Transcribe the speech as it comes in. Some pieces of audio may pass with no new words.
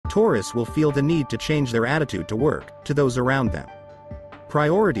Taurus will feel the need to change their attitude to work, to those around them.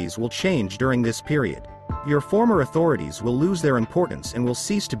 Priorities will change during this period. Your former authorities will lose their importance and will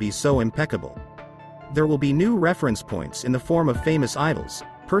cease to be so impeccable. There will be new reference points in the form of famous idols,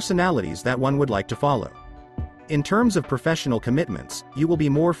 personalities that one would like to follow. In terms of professional commitments, you will be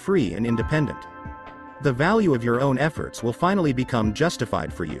more free and independent. The value of your own efforts will finally become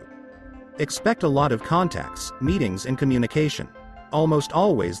justified for you. Expect a lot of contacts, meetings and communication. Almost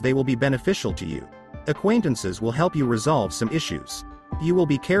always they will be beneficial to you. Acquaintances will help you resolve some issues. You will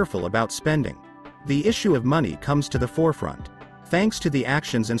be careful about spending. The issue of money comes to the forefront. Thanks to the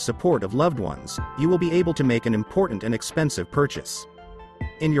actions and support of loved ones, you will be able to make an important and expensive purchase.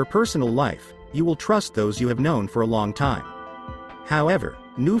 In your personal life, you will trust those you have known for a long time. However,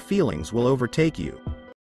 new feelings will overtake you,